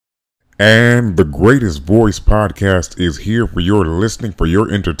And the Greatest Voice podcast is here for your listening, for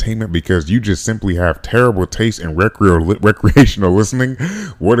your entertainment, because you just simply have terrible taste in recreational listening.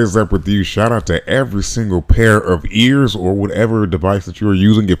 What is up with you? Shout out to every single pair of ears or whatever device that you're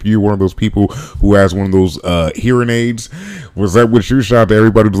using. If you're one of those people who has one of those hearing aids, what's up with you? Shout out to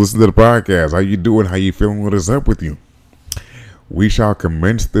everybody who's listening to the podcast. How you doing? How you feeling? What is up with you? We shall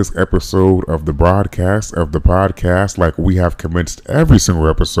commence this episode of the broadcast of the podcast like we have commenced every single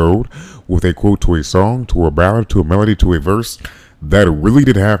episode with a quote to a song, to a ballad, to a melody, to a verse that really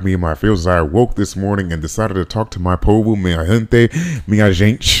did have me in my feels as I woke this morning and decided to talk to my povo, minha gente, minha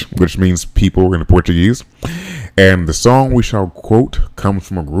gente, which means people in Portuguese. And the song we shall quote comes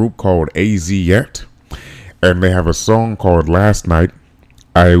from a group called AZ Yet, and they have a song called Last Night.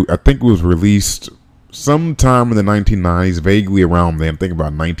 I think it was released sometime in the 1990s, vaguely around then. Think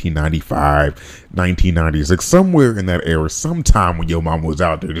about 1995, 1996, somewhere in that era, sometime when your mama was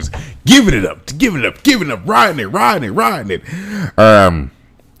out there just giving it up, riding it.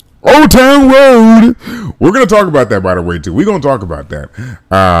 Old Town Road. We're going to talk about that, by the way, too. We're going to talk about that.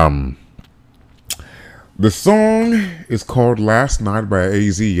 The song is called Last Night by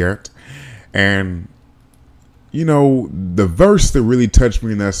AZ Yet, and you know, the verse that really touched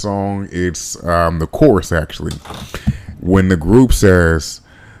me in that song, it's the chorus, actually. When the group says,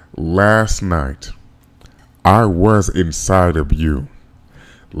 last night, I was inside of you.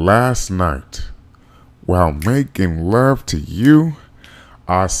 Last night, while making love to you,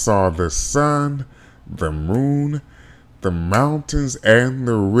 I saw the sun, the moon, the mountains, and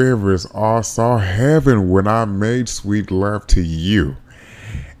the rivers. I saw heaven when I made sweet love to you.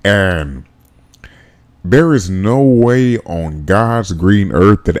 And there is no way on God's green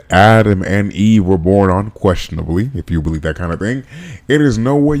earth that Adam and Eve were born unquestionably, if you believe that kind of thing. It is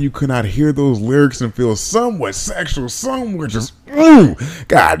no way you could not hear those lyrics and feel somewhat sexual, somewhat just,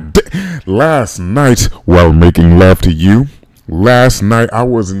 last night while making love to you, last night I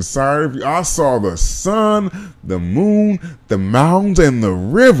was inside of you. I saw the sun, the moon, the mountains, and the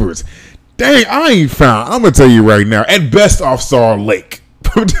rivers. Dang, I'm going to tell you right now, at best I saw a lake.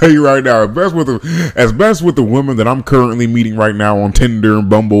 I'll tell you right now, as best with the women that I'm currently meeting right now on Tinder and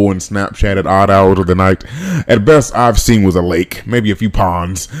Bumble and Snapchat at odd hours of the night, at best I've seen was a lake, maybe a few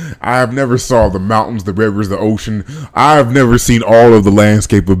ponds. I've never saw the mountains, the rivers, the ocean. I've never seen all of the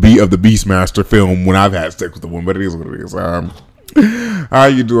landscape of the Beastmaster film when I've had sex with a woman, but it is what it is. How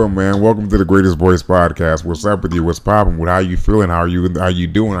you doing, man? Welcome to the Greatest Voice podcast. What's up with you? What's popping? How you feeling? How you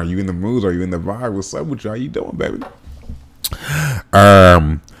doing? Are you in the mood? Are you in the vibe? What's up with you? How you doing, baby?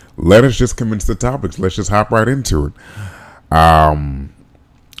 Let us just commence the topics. Let's just hop right into it. I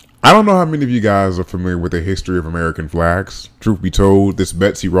don't know how many of you guys are familiar with the history of American flags. Truth be told, this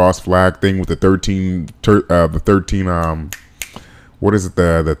Betsy Ross Flag thing with the 13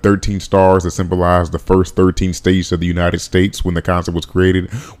 stars that symbolize the first 13 states of the United States when the concept was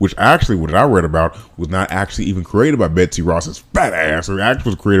created, which actually, what I read about, was not actually even created by Betsy Ross's fat ass. It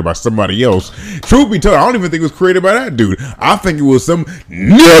actually was created by somebody else. Truth be told, I don't even think it was created by that dude. I think it was some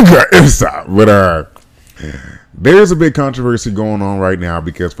nigga inside. But there's a big controversy going on right now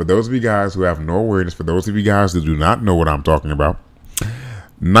because for those of you guys who have no awareness, for those of you guys who do not know what I'm talking about,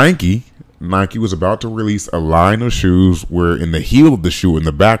 Nike was about to release a line of shoes where in the heel of the shoe, in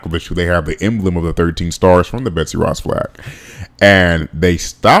the back of the shoe, they have the emblem of the 13 stars from the Betsy Ross flag. And they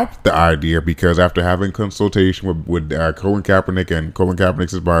stopped the idea because after having consultation with Colin Kaepernick and Colin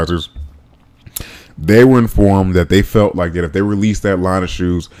Kaepernick's advisors, they were informed that they felt like that if they released that line of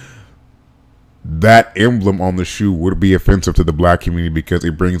shoes, that emblem on the shoe would be offensive to the black community because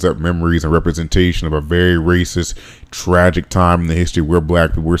it brings up memories and representation of a very racist, tragic time in the history where black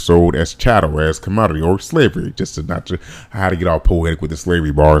people were sold as chattel, as commodity, or slavery. Just to not to how to get all poetic with the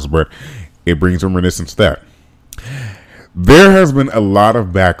slavery bars, but it brings reminiscence to that. There has been a lot of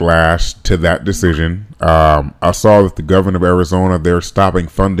backlash to that decision. I saw that the governor of Arizona, they're stopping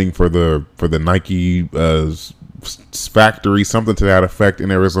funding for the Nike factory, something to that effect in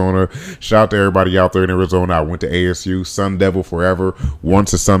Arizona. Shout out to everybody out there in Arizona. I went to ASU. Sun Devil forever.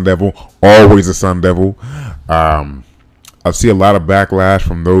 Once a Sun Devil, always a Sun Devil. I see a lot of backlash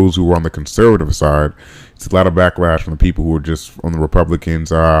from those who are on the conservative side. It's a lot of backlash from the people who are just on the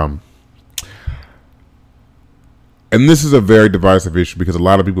Republicans. And this is a very divisive issue because a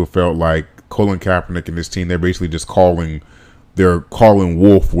lot of people felt like Colin Kaepernick and his team, they're basically just calling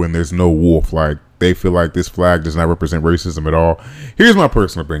wolf when there's no wolf. Like, they feel like this flag does not represent racism at all. Here's my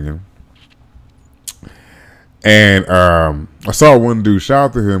personal opinion. And I saw one dude, shout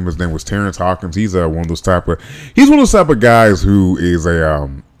out to him, his name was Terrence Hawkins. He's one of those type of guys who is a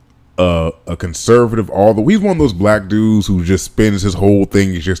a conservative. Although he's one of those black dudes who just spends his whole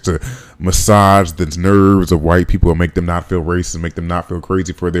thing is just to massage the nerves of white people and make them not feel racist, make them not feel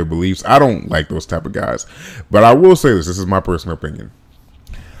crazy for their beliefs. I don't like those type of guys. But I will say this is my personal opinion.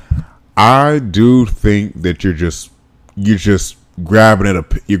 I do think that you're just grabbing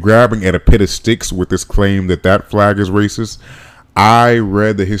at a pit of sticks with this claim that flag is racist. I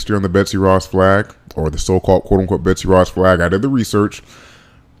read the history on the Betsy Ross flag, or the so-called quote-unquote Betsy Ross flag. I did the research.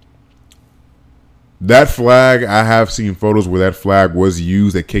 That flag, I have seen photos where that flag was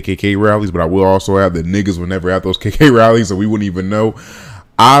used at KKK rallies, but I will also add that niggas were never at those KKK rallies, so we wouldn't even know.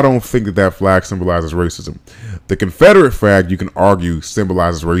 I don't think that flag symbolizes racism. The Confederate flag, you can argue,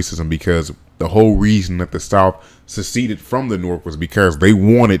 symbolizes racism because the whole reason that the South seceded from the North was because they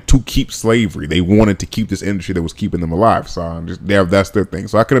wanted to keep slavery. They wanted to keep this industry that was keeping them alive. So that's their thing.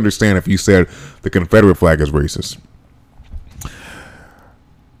 So I can understand if you said the Confederate flag is racist.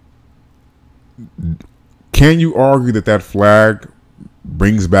 Can you argue that flag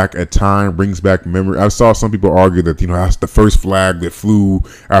brings back a time, brings back memory? I saw some people argue that, that's the first flag that flew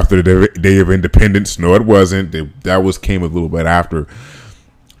after the Day of Independence. No, it wasn't. That came a little bit after.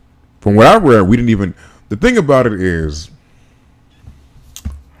 From what I read, we didn't even. The thing about it is,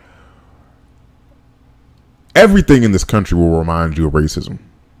 everything in this country will remind you of racism.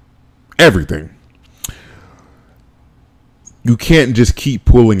 Everything. You can't just keep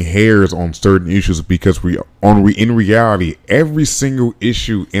pulling hairs on certain issues because in reality, every single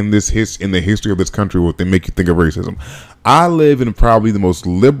issue in the history of this country will make you think of racism. I live in probably the most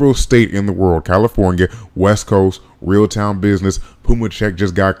liberal state in the world, California, West Coast, real town business. Puma check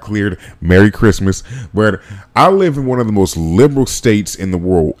just got cleared. Merry Christmas. But I live in one of the most liberal states in the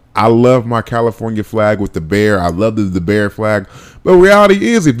world. I love my California flag with the bear. I love the bear flag. But reality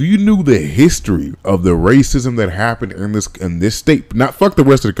is, if you knew the history of the racism that happened in this state, not fuck the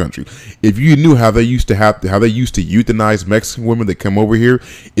rest of the country. If you knew how they used to euthanize Mexican women that come over here,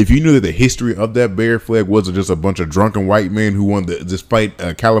 if you knew that the history of that bear flag wasn't just a bunch of drunken white men who wanted to just fight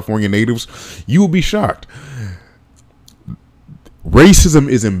California natives, you would be shocked. Racism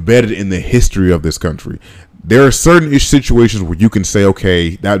is embedded in the history of this country. There are certain situations where you can say,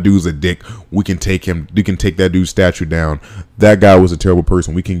 okay, that dude's a dick. We can take him. We can take that dude's statue down. That guy was a terrible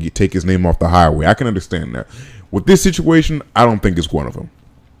person. We can take his name off the highway. I can understand that. With this situation, I don't think it's one of them.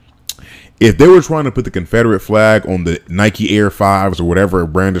 If they were trying to put the Confederate flag on the Nike Air 5s or whatever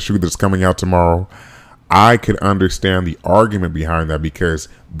brand of shoe that's coming out tomorrow, I could understand the argument behind that because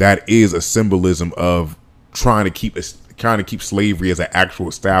that is a symbolism of trying to keep slavery as an actual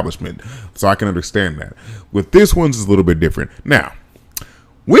establishment. So I can understand that. With this one's is a little bit different. Now,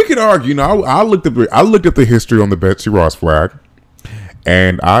 we could argue, I looked at the history on the Betsy Ross flag,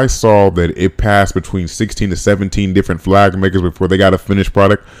 and I saw that it passed between 16 to 17 different flag makers before they got a finished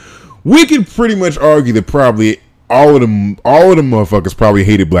product. We can pretty much argue that probably all of them motherfuckers probably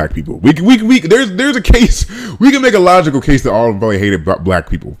hated black people. There's a case, we can make a logical case that all of them probably hated black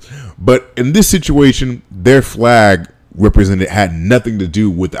people. But in this situation, their flag had nothing to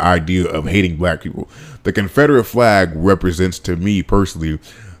do with the idea of hating black people. The Confederate flag represents, to me personally,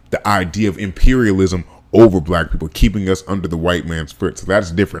 the idea of imperialism over black people, keeping us under the white man's foot. So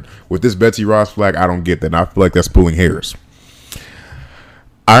that's different. With this Betsy Ross flag, I don't get that. And I feel like that's pulling hairs.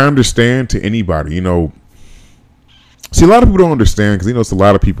 I understand to anybody, see, a lot of people don't understand because, it's a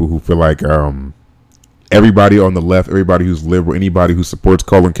lot of people who feel like everybody on the left, everybody who's liberal, anybody who supports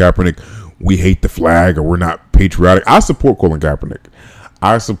Colin Kaepernick, we hate the flag or we're not patriotic. I support Colin Kaepernick.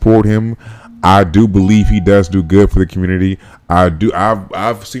 I support him. I do believe he does do good for the community.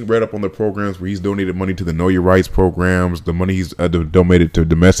 I've seen read up on the programs where he's donated money to the Know Your Rights programs, the money he's donated to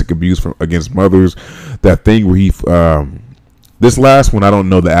domestic abuse against mothers, that thing where he this last one, I don't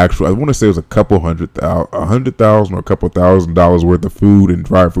know the actual. I want to say it was $100,000 or a couple $1,000 worth of food and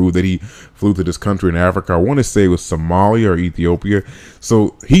dry food that he flew to this country in Africa. I want to say it was Somalia or Ethiopia.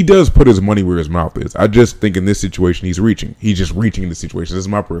 So he does put his money where his mouth is. I just think in this situation, he's reaching. He's just reaching in this situation. This is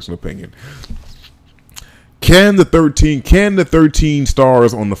my personal opinion. Can the 13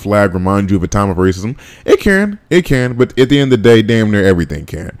 stars on the flag remind you of a time of racism? It can, but at the end of the day, damn near everything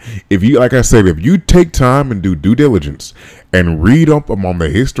can. If you take time and do due diligence and read up on the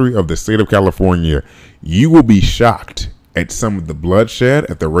history of the state of California, you will be shocked at some of the bloodshed,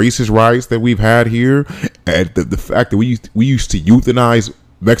 at the racist riots that we've had here, at the fact that we used to euthanize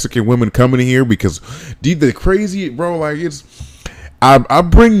Mexican women coming here because the crazy, bro, like it's. I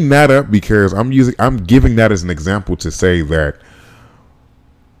bring that up because I'm giving that as an example to say that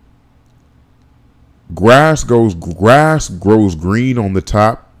grass grows green on the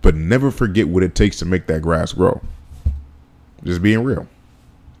top, but never forget what it takes to make that grass grow. Just being real.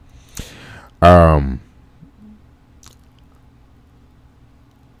 Um,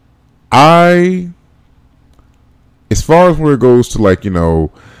 I, as far as where it goes to, like, the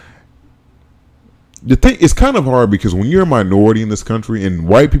thing, it's kind of hard because when you're a minority in this country, and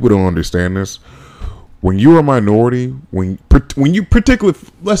white people don't understand this, when you're a minority, when you particularly,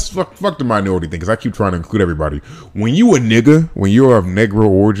 let's fuck the minority thing, because I keep trying to include everybody. When you a nigga, when you're of Negro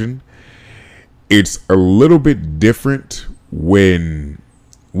origin, it's a little bit different when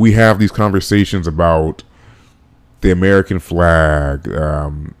we have these conversations about the American flag,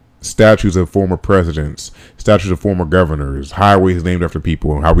 statues of former presidents, statues of former governors, highways named after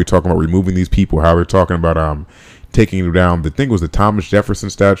people, and how we talking about removing these people, how we're talking about taking them down. The thing was the Thomas Jefferson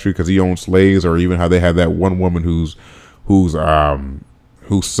statue because he owned slaves, or even how they had that one woman who's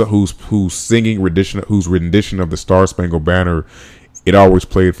singing rendition of the Star Spangled Banner. It always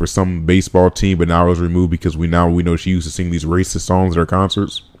played for some baseball team, but now it was removed because we know she used to sing these racist songs at her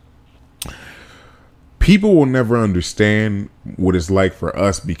concerts. People will never understand what it's like for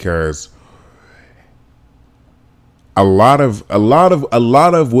us because a lot of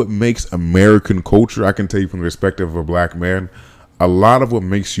what makes American culture, I can tell you from the perspective of a black man, a lot of what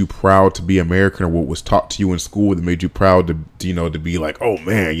makes you proud to be American, or what was taught to you in school that made you proud to be like, oh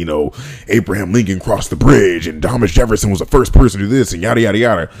man, Abraham Lincoln crossed the bridge and Thomas Jefferson was the first person to do this and yada yada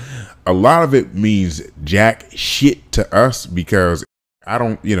yada. A lot of it means jack shit to us because I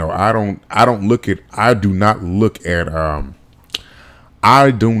do not look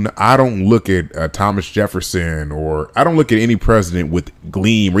at Thomas Jefferson, or I don't look at any president with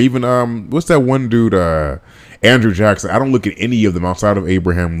gleam, or even what's that one dude, Andrew Jackson. I don't look at any of them outside of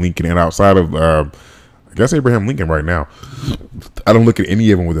Abraham Lincoln and outside of I guess Abraham Lincoln right now. I don't look at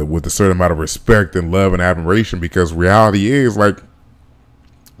any of them with a certain amount of respect and love and admiration, because reality is, like,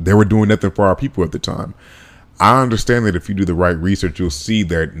 they were doing nothing for our people at the time. I understand that if you do the right research, you'll see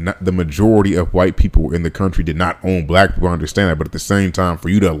that the majority of white people in the country did not own black people. I understand that. But at the same time, for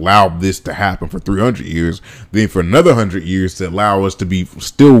you to allow this to happen for 300 years, then for another 100 years to allow us to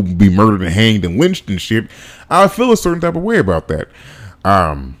still be murdered and hanged and lynched and shit, I feel a certain type of way about that.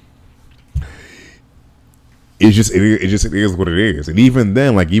 It is what it is. And even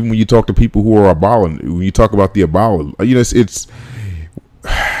then, like, even when you talk to people who are when you talk about the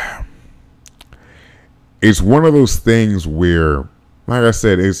it's one of those things where, like I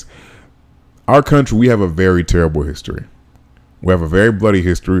said, it's our country. We have a very terrible history. We have a very bloody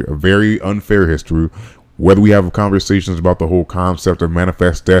history, a very unfair history. Whether we have conversations about the whole concept of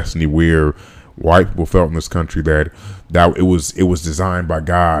manifest destiny, where white people felt in this country that it was designed by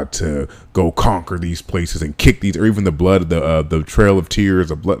God to go conquer these places and kick these, or even the trail of tears,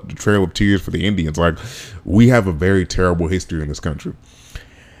 the trail of tears for the Indians. Like, we have a very terrible history in this country.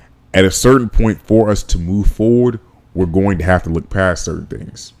 At a certain point, for us to move forward, we're going to have to look past certain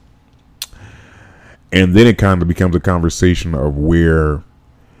things. And then it kind of becomes a conversation of where,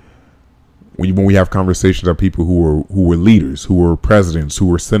 when we have conversations of people who were leaders, who were presidents, who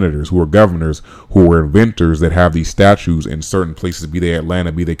were senators, who were governors, who were inventors, that have these statues in certain places, be they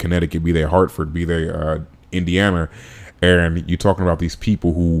Atlanta, be they Connecticut, be they Hartford, be they Indiana, and you're talking about these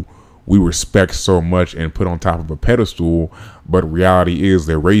people who we respect so much and put on top of a pedestal, but reality is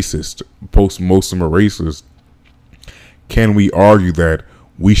they're racist. Most of them are racist. Can we argue that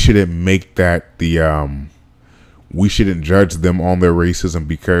we shouldn't make that we shouldn't judge them on their racism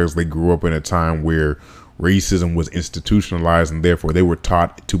because they grew up in a time where racism was institutionalized, and therefore they were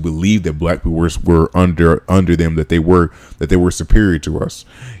taught to believe that black people were under them, that they were superior to us?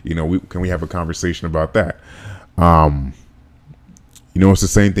 Can we have a conversation about that? It's the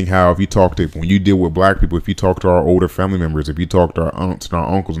same thing how when you deal with black people, if you talk to our older family members, if you talk to our aunts and our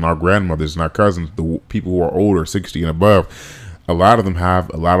uncles and our grandmothers and our cousins, the people who are older, 60 and above, a lot of them have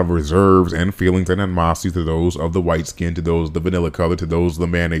a lot of reserves and feelings and animosity to those of the white skin, to those of the vanilla color, to those of the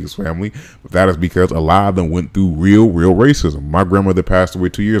mayonnaise family. But that is because a lot of them went through real racism. My grandmother passed away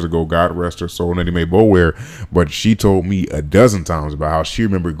 2 years ago, God rest her soul, Nettie Mae Bower, but she told me a dozen times about how she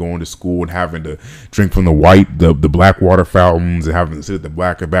remembered going to school and having to drink from the black water fountains, and having to sit at the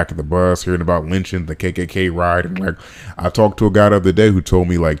back of the bus, hearing about lynching, the KKK riot. And like, I talked to a guy the other day who told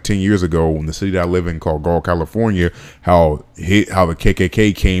me, like, 10 years ago, in the city that I live in called Galt, California, how the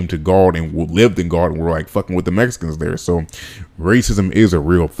KKK came to Galt and lived in Galt and were like fucking with the Mexicans there. So racism is a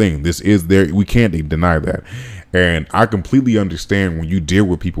real thing. This is there. We can't deny that. And I completely understand when you deal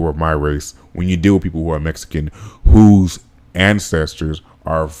with people of my race, when you deal with people who are Mexican, whose ancestors,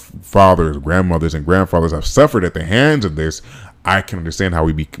 our fathers, grandmothers, and grandfathers have suffered at the hands of this. I can understand how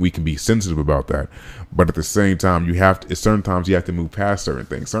we can be sensitive about that. But at the same time, certain times you have to move past certain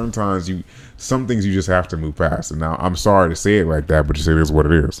things. Some things you just have to move past. And now I'm sorry to say it like that, but just it is what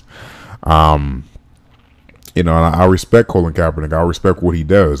it is. You know, and I respect Colin Kaepernick. I respect what he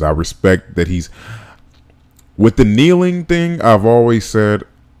does. I respect that he's with the kneeling thing. I've always said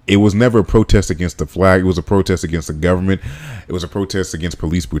it was never a protest against the flag. It was a protest against the government. It was a protest against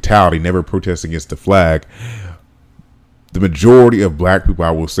police brutality, never a protest against the flag. The majority of black people,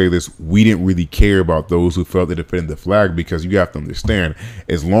 I will say this, we didn't really care about those who felt they defended the flag, because you have to understand,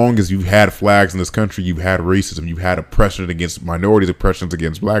 as long as you've had flags in this country, you've had racism, you've had oppression against minorities, oppressions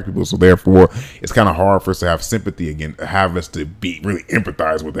against black people. So therefore, it's kind of hard for us to have sympathy again, have us to be really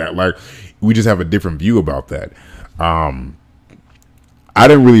empathize with that. Like, we just have a different view about that. I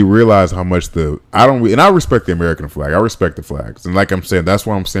didn't really realize how much and I respect the American flag. I respect the flags. And like I'm saying, that's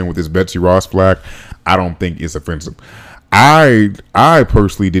why I'm saying with this Betsy Ross flag, I don't think it's offensive. I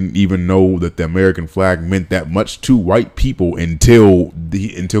personally didn't even know that the American flag meant that much to white people until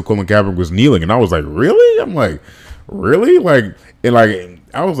Colin Kaepernick was kneeling, and I was like, really? I'm like, really? Like, and like,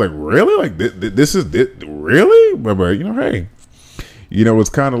 I was like, really? Like, this is really? But you know, hey, you know, it's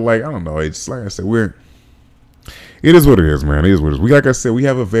kind of like, I don't know. It's like I said, it is what it is, man. It is what it is. Like I said, we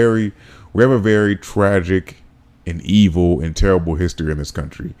have a very tragic and evil and terrible history in this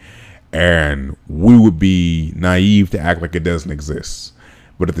country. And we would be naive to act like it doesn't exist.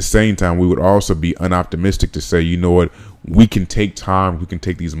 But at the same time, we would also be unoptimistic to say, you know what, we can take time, we can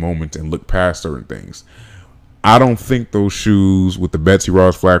take these moments and look past certain things. I don't think those shoes with the Betsy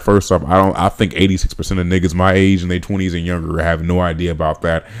Ross flag, first off, I think 86% of niggas my age in their 20s and younger have no idea about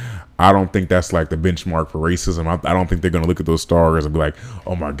that. I don't think that's like the benchmark for racism. I don't think they're going to look at those stars and be like,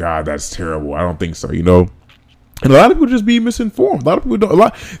 oh my God, that's terrible. I don't think so, you know? And a lot of people just be misinformed. A lot of people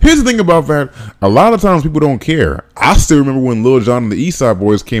don't. Here's the thing about that. A lot of times people don't care. I still remember when Lil Jon and the East Side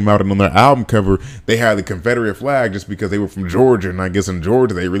Boys came out, and on their album cover, they had the Confederate flag just because they were from Georgia. And I guess in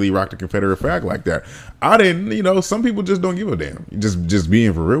Georgia, they really rocked the Confederate flag like that. I didn't, you know, some people just don't give a damn. Just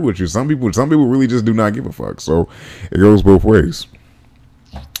being for real with you. Some people really just do not give a fuck. So it goes both ways.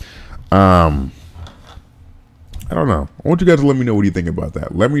 I don't know. I want you guys to let me know what you think about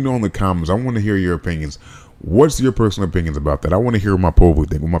that. Let me know in the comments. I want to hear your opinions. What's your personal opinions about that? I want to hear what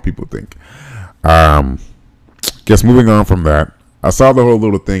my people think. Guess moving on from that, I saw the whole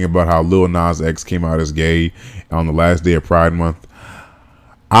little thing about how Lil Nas X came out as gay on the last day of Pride Month.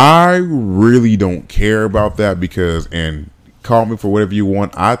 I really don't care about that because, and call me for whatever you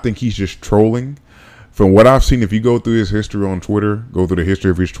want, I think he's just trolling. From what I've seen, if you go through his history on Twitter, go through the history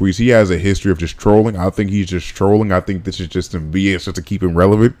of his tweets, he has a history of just trolling. I think he's just trolling. I think this is just some BS just to keep him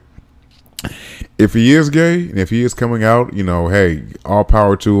relevant. If he is gay and if he is coming out, you know, hey, all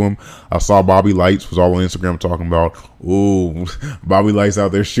power to him. I saw Bobby Lights was all on Instagram talking about, ooh, Bobby Lights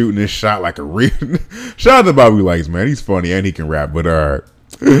out there shooting this shot like a real. Shout out to Bobby Lights, man. He's funny and he can rap. But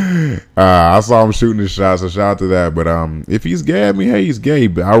I saw him shooting this shot, so shout out to that. But if he's gay, I mean, hey, he's gay.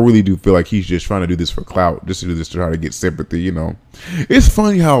 But I really do feel like he's just trying to do this for clout, just to do this to try to get sympathy. You know, it's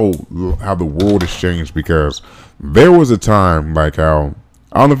funny how the world has changed, because there was a time like how.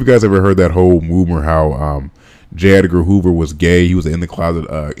 I don't know if you guys ever heard that whole rumor how J. Edgar Hoover was gay. He was in the closet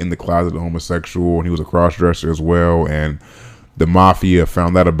homosexual, and he was a cross-dresser as well. And the mafia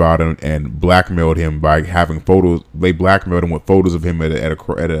found out about him and blackmailed him by having photos. They blackmailed him with photos of him at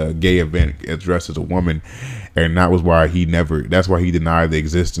a gay event dressed as a woman, and that was why that's why he denied the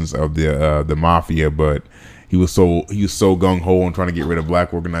existence of the mafia. But he was so gung ho on trying to get rid of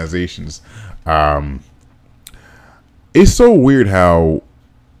black organizations. It's so weird how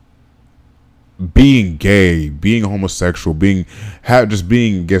being gay, being homosexual, being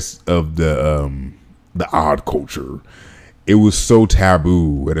guess of the odd culture, it was so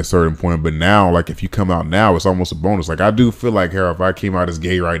taboo at a certain point. But now, like, if you come out now, it's almost a bonus. Like, I do feel like, if I came out as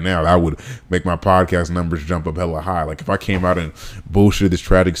gay right now, that would make my podcast numbers jump up hella high. Like, if I came out and bullshit this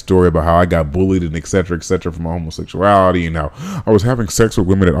tragic story about how I got bullied and et cetera for my homosexuality, and how I was having sex with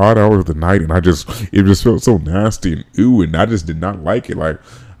women at odd hours of the night, and it just felt so nasty and ooh, and I just did not like it. Like,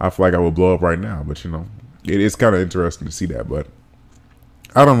 I feel like I would blow up right now. But, you know, it's kind of interesting to see that. But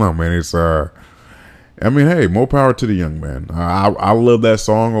I don't know, man. It's I mean, hey, more power to the young man. I love that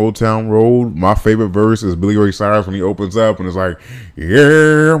song, Old Town Road. My favorite verse is Billy Ray Cyrus when he opens up and it's like,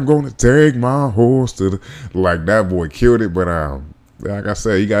 yeah, I'm going to take my horse to the... Like, that boy killed it. But like I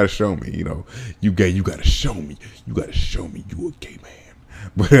said, you got to show me, you know. You gay, you got to show me. You got to show me you a gay man.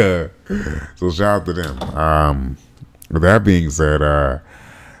 But, so shout out to them. With that being said,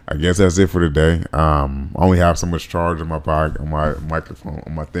 I guess that's it for today. I only have so much charge on my microphone,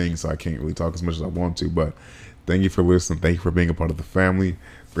 on my thing, so I can't really talk as much as I want to. But thank you for listening. Thank you for being a part of the family.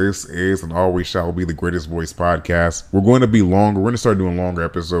 This is and always shall be the Greatest Voice Podcast. We're going to be longer. We're going to start doing longer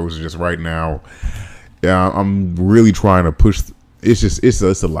episodes just right now. I'm really trying to push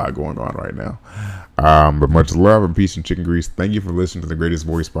it's a lot going on right now. But much love and peace and chicken grease. Thank you for listening to the Greatest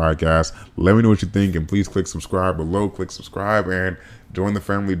Voice podcast. Let me know what you think, and please click subscribe below. Click subscribe and join the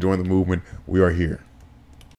family, join the movement. We are here.